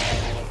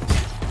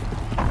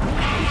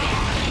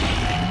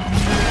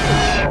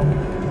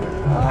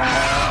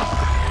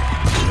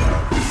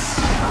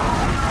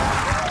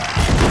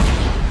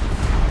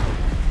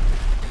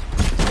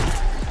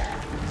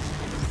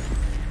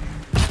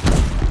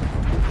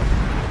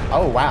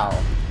 Oh, wow.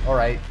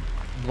 Alright.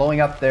 Blowing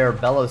up their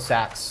bellow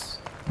sacks.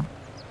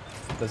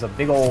 There's a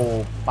big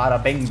ol'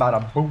 bada bing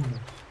bada boom.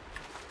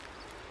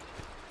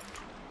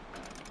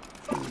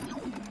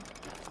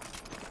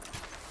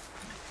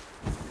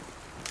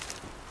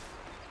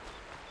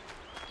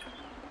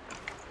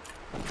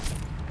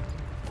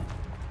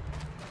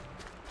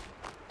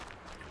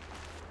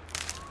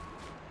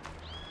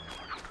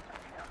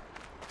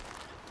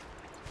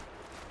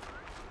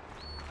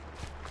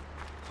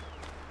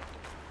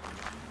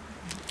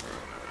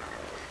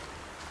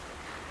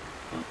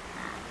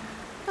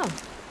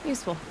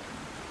 Useful.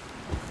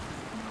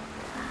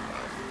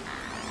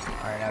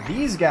 Alright, now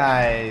these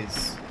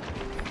guys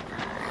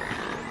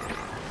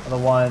are the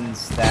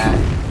ones that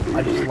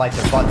I just light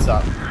their butts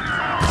up.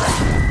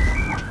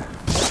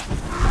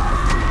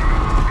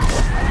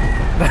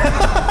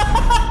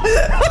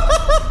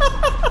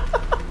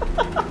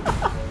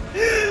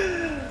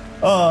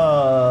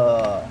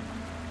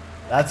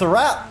 That's a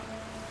wrap.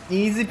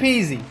 Easy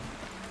peasy.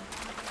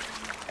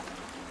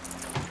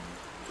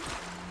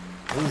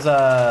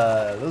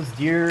 Those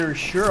deer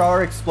sure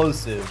are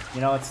explosive.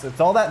 You know, it's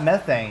all that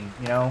methane.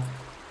 You know,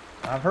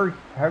 I've heard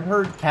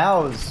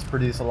cows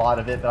produce a lot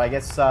of it, but I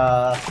guess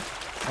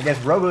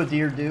robo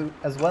deer do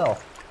as well.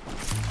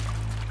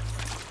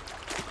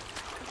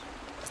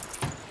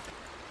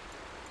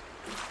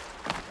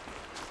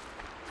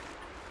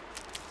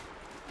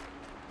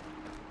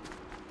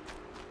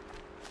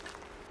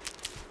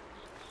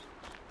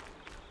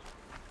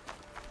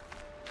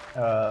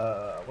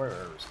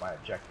 Where's my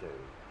objective?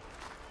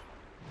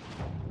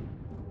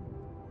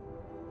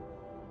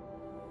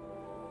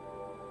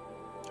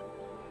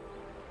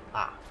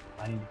 Ah,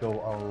 I need to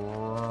go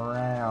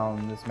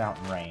around this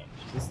mountain range.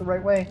 Is this the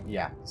right way?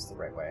 Yeah, this is the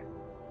right way.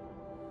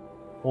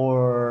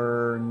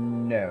 Or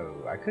no,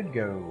 I could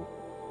go...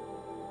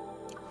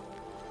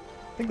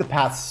 I think the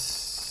path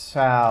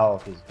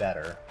south is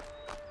better.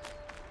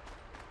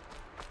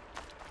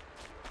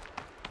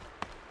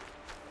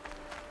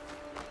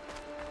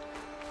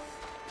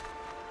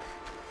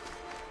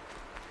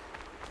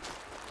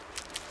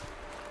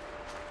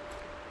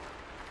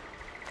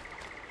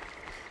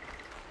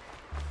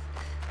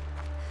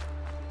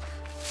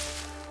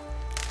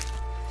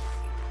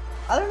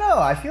 I don't know,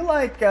 I feel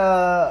like,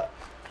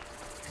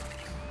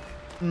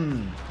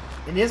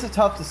 it is a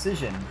tough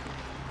decision.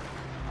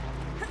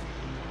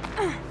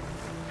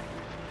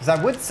 Because I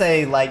would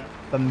say, like,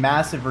 the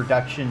massive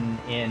reduction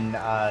in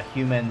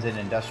humans and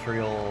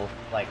industrial,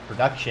 like,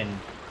 production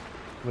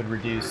would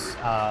reduce,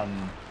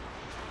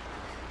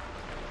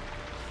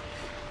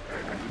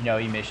 you know,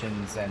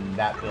 emissions and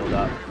that build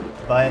up.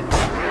 But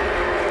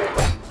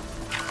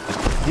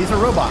these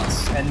are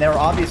robots, and they're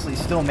obviously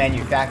still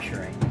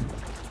manufacturing.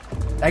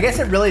 I guess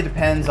it really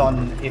depends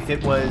on if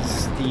it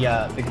was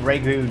the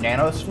Grey-Goo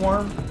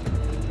nanoswarm,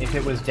 if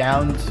it was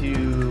down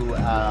to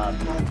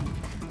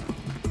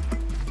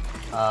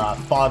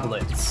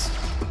foglets.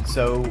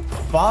 So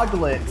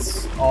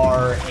foglets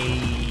are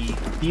a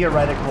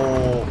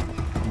theoretical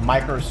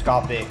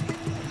microscopic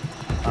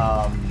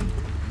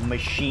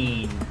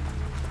machine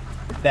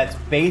that's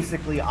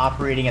basically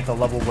operating at the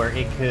level where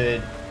it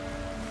could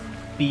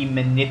be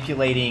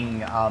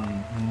manipulating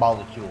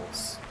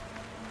molecules.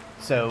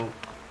 So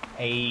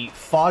a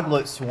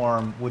foglet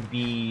swarm would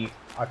be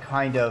a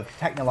kind of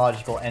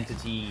technological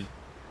entity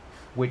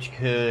which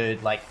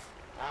could, like,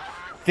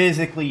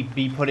 physically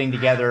be putting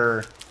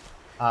together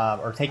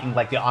or taking,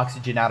 like, the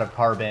oxygen out of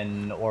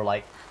carbon, or,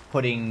 like,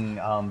 putting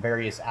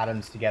various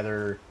atoms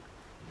together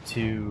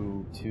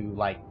to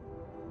like,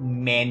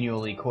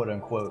 manually, quote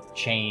unquote,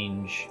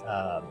 change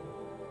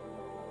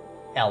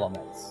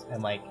elements.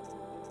 And like,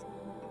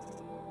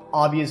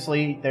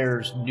 obviously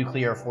there's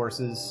nuclear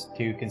forces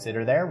to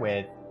consider there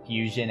with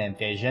fusion and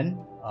fission,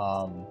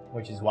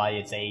 which is why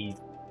it's a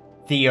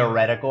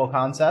theoretical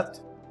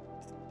concept.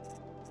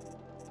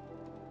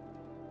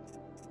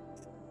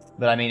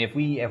 But I mean, if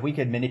we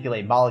could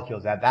manipulate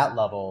molecules at that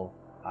level,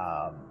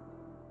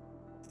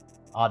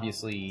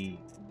 obviously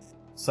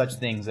such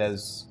things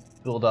as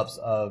buildups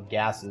of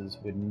gases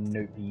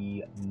would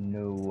be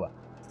no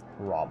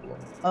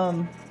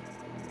problem.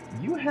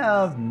 You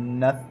have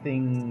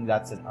nothing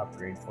that's an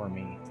upgrade for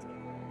me,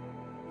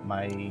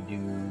 my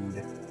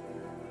dude.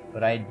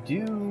 But I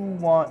do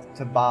want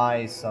to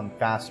buy some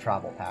fast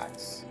travel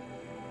packs.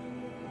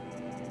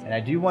 And I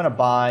do want to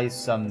buy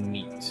some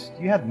meat.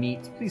 Do you have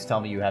meat? Please tell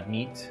me you have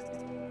meat.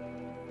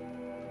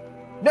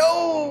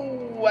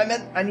 No! I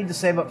meant I need to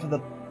save up for the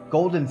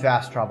golden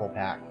fast travel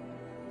pack.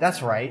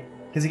 That's right,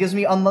 because it gives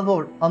me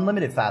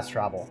unlimited fast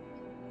travel.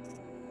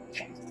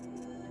 Shit.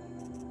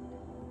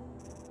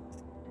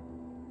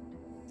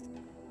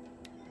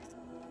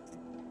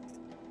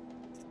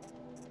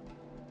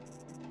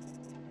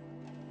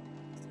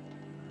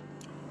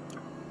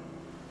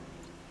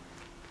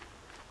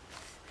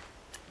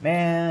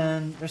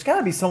 Man, there's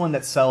gotta be someone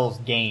that sells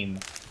game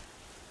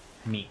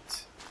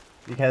meat.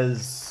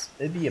 Because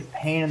it'd be a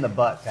pain in the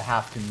butt to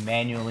have to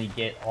manually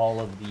get all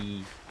of the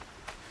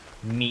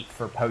meat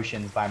for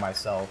potions by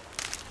myself.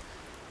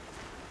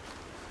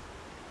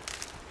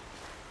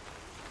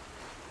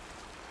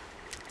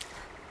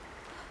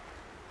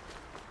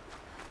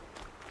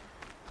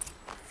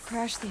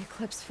 Crash the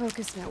Eclipse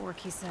Focus Network,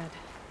 he said.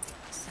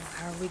 So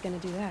how are we gonna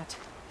do that?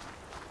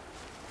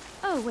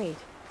 Oh, wait.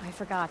 I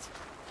forgot.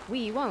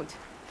 We won't.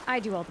 I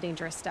do all the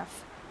dangerous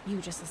stuff. You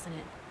just listen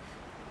in.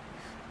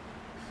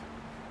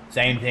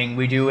 Same thing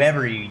we do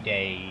every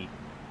day,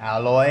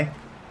 Alloy.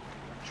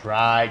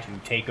 Try to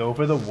take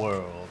over the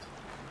world.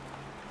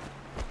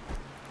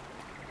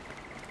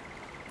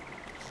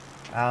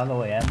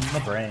 Alloy and the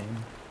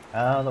brain.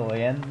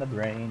 Alloy and the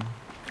brain.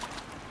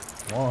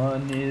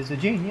 One is a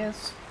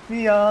genius,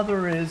 the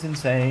other is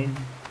insane.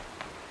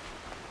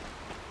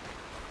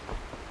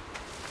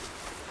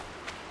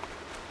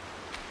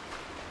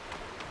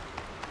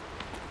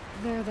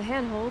 They're the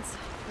handholds.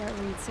 Right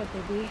where you'd said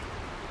they'd be.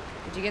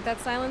 Did you get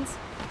that, Silence?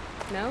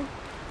 No?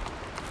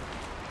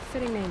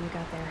 Fitting name you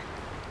got there.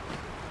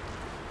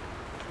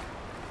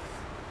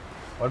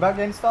 What about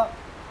GameStop?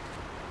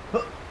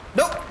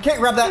 Nope, can't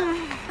grab that.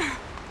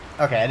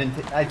 Okay,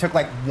 I took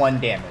like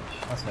 1 damage.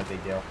 That's no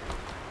big deal.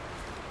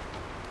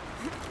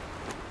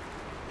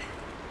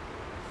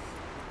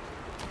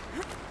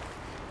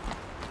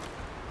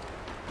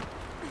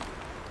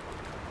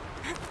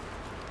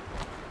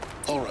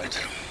 All right.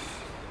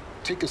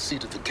 Take a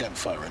seat at the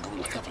campfire and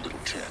we'll have a little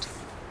chat.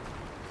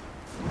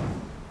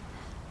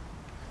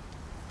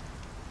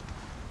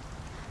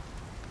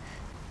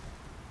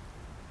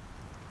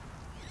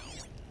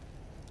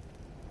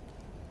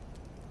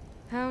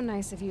 How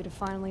nice of you to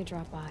finally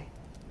drop by.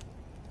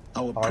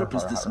 Our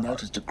purpose this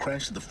night is to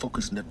crash the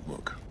Focus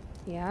Network.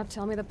 Yeah,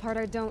 tell me the part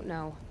I don't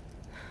know.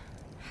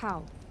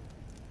 How?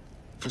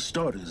 For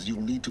starters,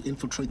 you'll need to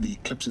infiltrate the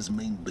Eclipse's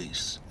main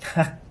base.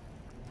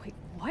 Wait,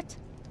 what?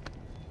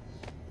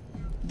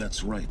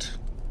 That's right.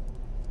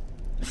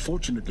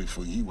 Fortunately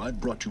for you, I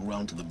brought you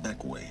round to the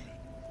back way.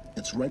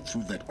 It's right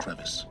through that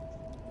crevice.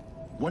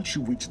 Once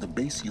you reach the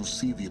base, you'll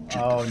see the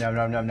objective. Oh,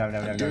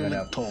 no. A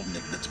derelict tall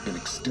neck that's been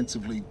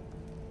extensively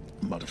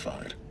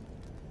modified.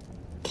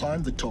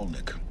 Climb the tall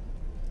neck.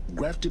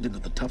 Grafted into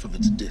the top of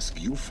its disc,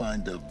 you'll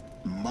find a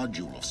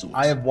module of sorts.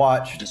 I have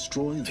watched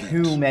Destroy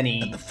too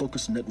many and the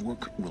Focus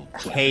Network will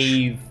crash.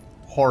 Cave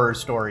horror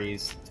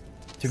stories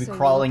to be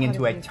crawling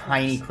into a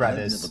tiny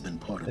crevice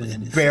that is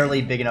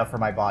barely big enough for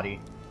my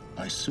body.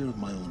 I serve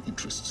my own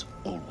interests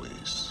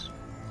always.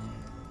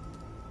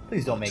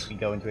 Please don't make me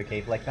go into a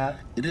cave like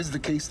that. It is the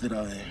case that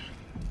I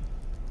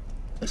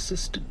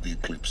assisted the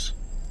Eclipse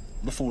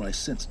before I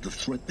sensed the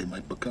threat they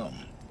might become.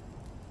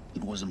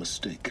 It was a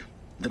mistake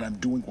that I'm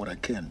doing what I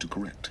can to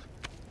correct.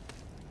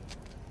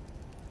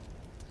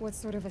 What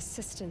sort of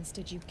assistance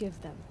did you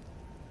give them?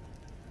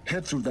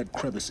 Head through that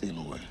crevice,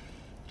 Aloy.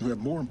 You have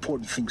more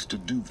important things to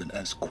do than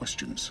ask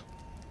questions.